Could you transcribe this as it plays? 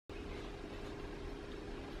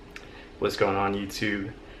What's going on,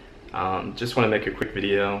 YouTube? Just want to make a quick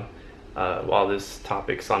video while this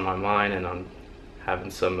topic's on my mind and I'm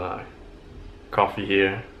having some coffee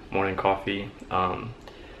here, morning coffee.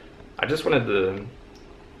 I just wanted to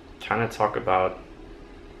kind of talk about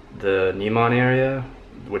the Nimman area,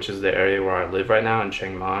 which is the area where I live right now in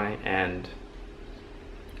Chiang Mai, and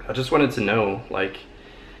I just wanted to know, like,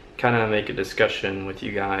 kind of make a discussion with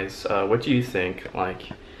you guys. What do you think, like,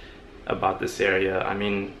 about this area? I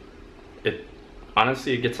mean,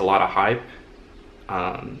 honestly, it gets a lot of hype,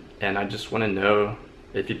 and I just want to know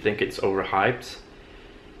if you think it's overhyped,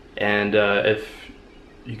 and if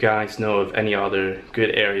you guys know of any other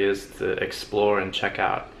good areas to explore and check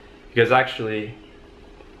out. Because actually,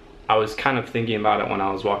 I was kind of thinking about it when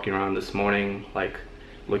I was walking around this morning, like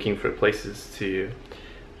looking for places to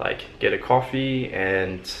like get a coffee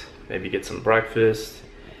and maybe get some breakfast.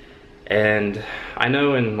 And I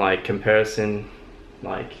know in like comparison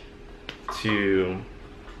to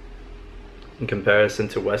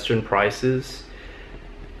Western prices,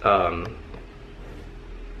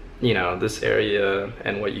 you know, this area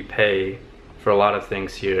and what you pay for a lot of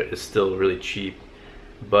things here is still really cheap.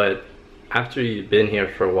 But after you've been here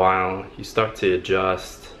for a while, you start to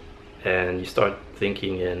adjust and you start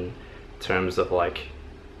thinking in terms of like,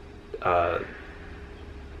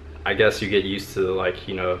 I guess you get used to, like,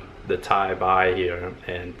 you know, the Thai baht here,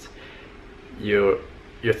 and you're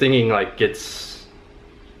thinking like it's,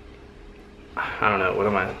 I don't know, what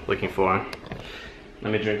am I looking for?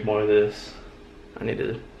 Let me drink more of this. I need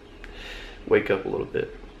to wake up a little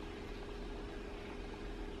bit.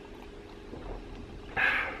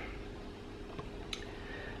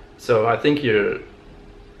 So I think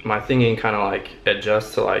my thinking kind of like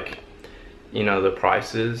adjusts to, like, you know, the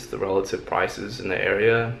prices, the relative prices in the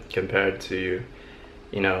area compared to,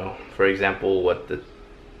 you know, for example, what the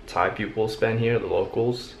Thai people spend here, the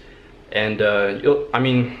locals. And I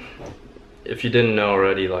mean, if you didn't know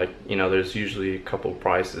already, like, you know, there's usually a couple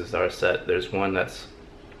prices that are set. There's one that's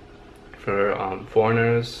for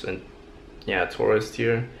foreigners and, yeah, tourists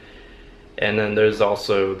here, and then there's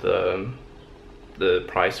also the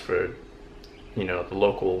price for, you know, the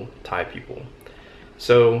local Thai people.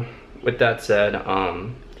 So with that said,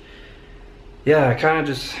 yeah, I kind of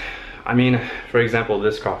just, I mean, for example,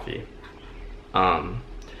 this coffee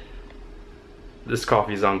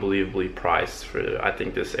is unbelievably priced for, I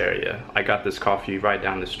think, this area. I got this coffee right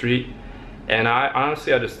down the street, and I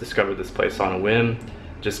just discovered this place on a whim,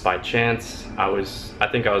 just by chance. I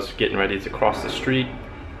think I was getting ready to cross the street,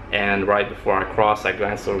 and right before I crossed, I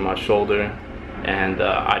glanced over my shoulder, and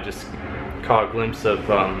I just caught a glimpse of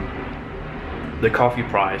the coffee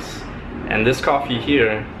price. And this coffee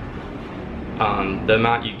here, the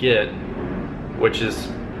amount you get, which is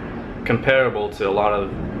comparable to a lot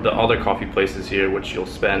of the other coffee places here, which you'll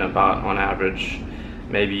spend about, on average,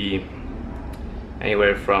 maybe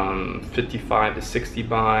anywhere from 55 to 60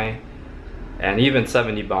 baht, and even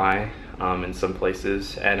 70 baht in some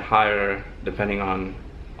places, and higher depending on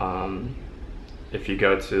if you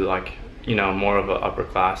go to, like, you know, more of an upper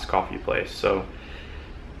class coffee place, so,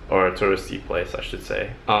 or a touristy place, I should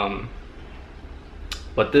say.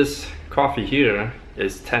 But this coffee here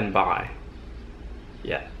is 10 baht.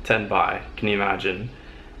 Yeah, 10 baht. Can you imagine?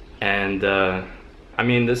 And I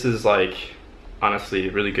mean, this is, like, honestly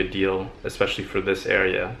a really good deal, especially for this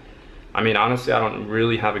area. I mean, honestly, I don't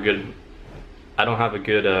have a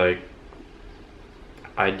good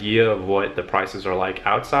idea of what the prices are like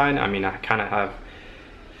outside. I mean, I kind of have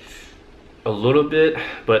a little bit,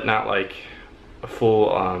 but not like a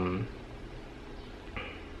full,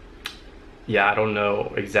 yeah, I don't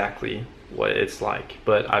know exactly what it's like,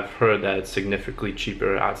 but I've heard that it's significantly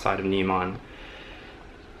cheaper outside of Nimman.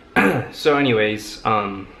 So anyways,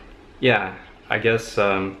 yeah, I guess,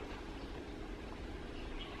 sorry,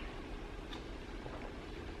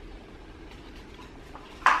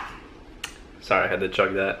 I had to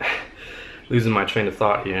chug that. Losing my train of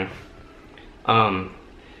thought here.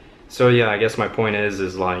 So yeah, I guess my point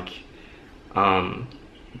is like,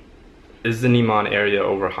 is the Nimman area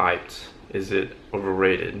overhyped? Is it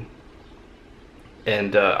overrated?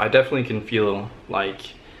 And I definitely can feel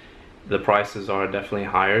like the prices are definitely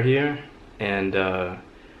higher here. And I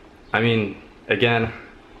mean, again,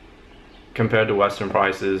 compared to Western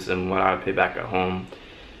prices and what I pay back at home,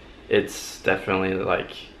 it's definitely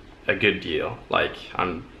like a good deal. Like, I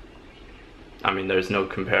mean, there's no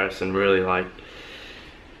comparison really. Like,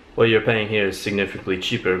 what you're paying here is significantly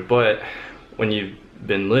cheaper, but when you've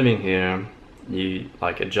been living here, you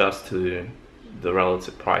like adjust to the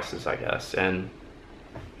relative prices, I guess. And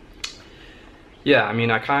yeah, I mean,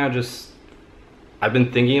 I kind of just I've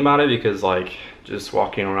been thinking about it because like just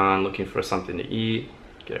walking around looking for something to eat,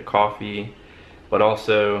 get a coffee, but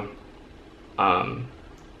also I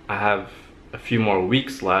have a few more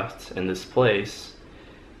weeks left in this place.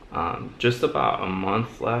 Just about a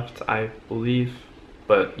month left, I believe.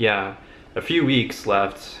 But yeah, a few weeks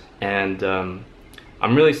left, and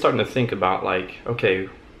I'm really starting to think about like, okay,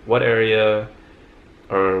 what area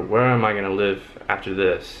or where am I gonna live after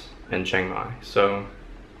this in Chiang Mai? So,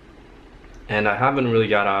 and I haven't really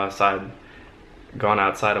gone outside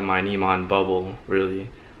of my Nimman bubble, really.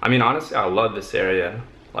 I mean, honestly, I love this area.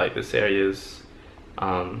 Like, this area is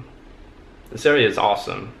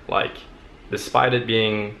awesome. Like, despite it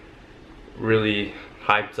being really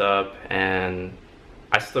hyped up, and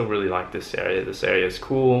I still really like this area. This area is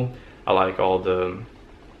cool. I like all the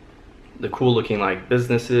cool looking like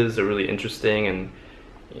businesses. They're really interesting and,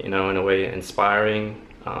 you know, in a way inspiring.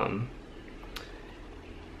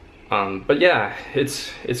 But yeah,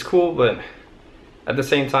 it's cool, but at the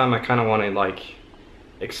same time I kind of want to like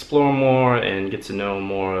explore more and get to know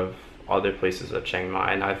more of other places of Chiang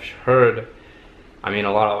Mai. And I've heard, I mean,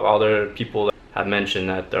 a lot of other people have mentioned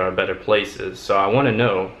that there are better places, so I want to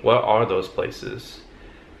know, what are those places?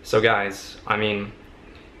 So guys, I mean,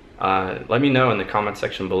 let me know in the comment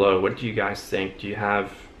section below, what do you guys think? Do you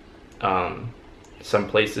have some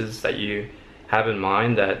places that you have in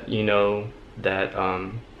mind that you know that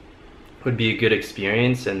would be a good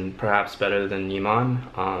experience and perhaps better than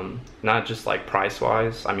Nimman? Not just like price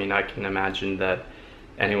wise. I mean, I can imagine that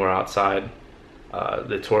anywhere outside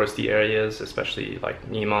the touristy areas, especially like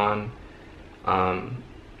Nimman, are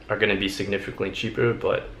going to be significantly cheaper,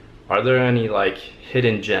 but are there any like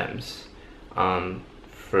hidden gems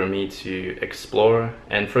for me to explore?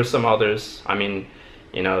 And for some others, I mean,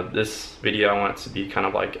 you know, this video I want it to be kind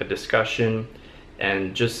of like a discussion,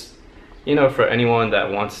 and just, you know, for anyone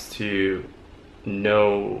that wants to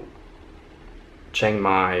know Chiang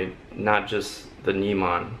Mai, not just the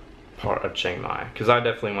Nimman part of Chiang Mai, because I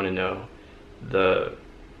definitely want to know the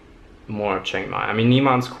more of Chiang Mai. I mean,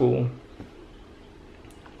 Nimman's cool,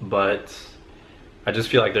 but I just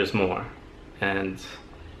feel like there's more. And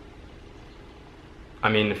I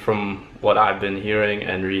mean, from what I've been hearing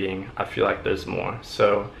and reading, I feel like there's more.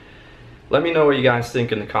 So let me know what you guys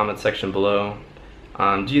think in the comment section below.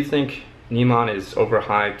 Do you think Nimman is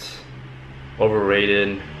overhyped,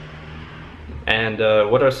 overrated? And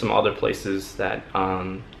what are some other places that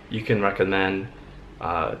you can recommend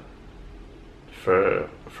for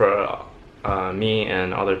me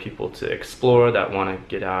and other people to explore that want to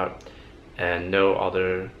get out and know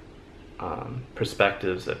other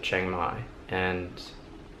perspectives of Chiang Mai? And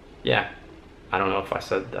yeah, I don't know if I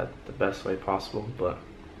said that the best way possible, but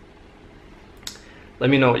let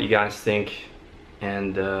me know what you guys think.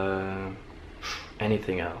 And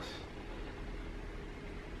anything else,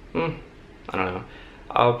 I don't know.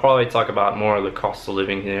 I'll probably talk about more of the cost of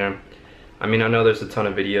living here. I mean, I know there's a ton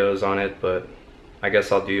of videos on it, but I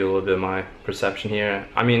guess I'll do a little bit of my perception here.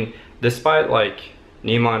 I mean, despite like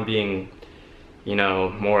Nimman being, you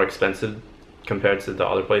know, more expensive compared to the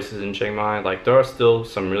other places in Chiang Mai, like there are still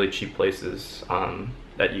some really cheap places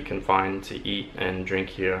that you can find to eat and drink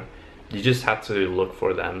here. You just have to look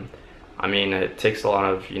for them. I mean, it takes a lot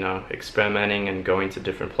of, you know, experimenting and going to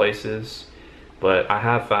different places, but I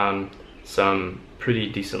have found some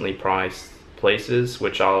pretty decently priced places,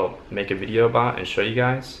 which I'll make a video about and show you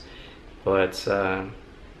guys. But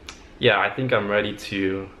yeah, I think I'm ready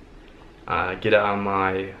to get out of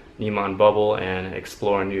my Nimman bubble and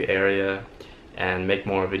explore a new area and make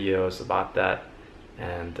more videos about that.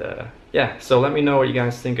 And yeah, so let me know what you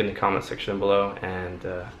guys think in the comment section below, and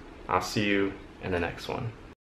I'll see you in the next one.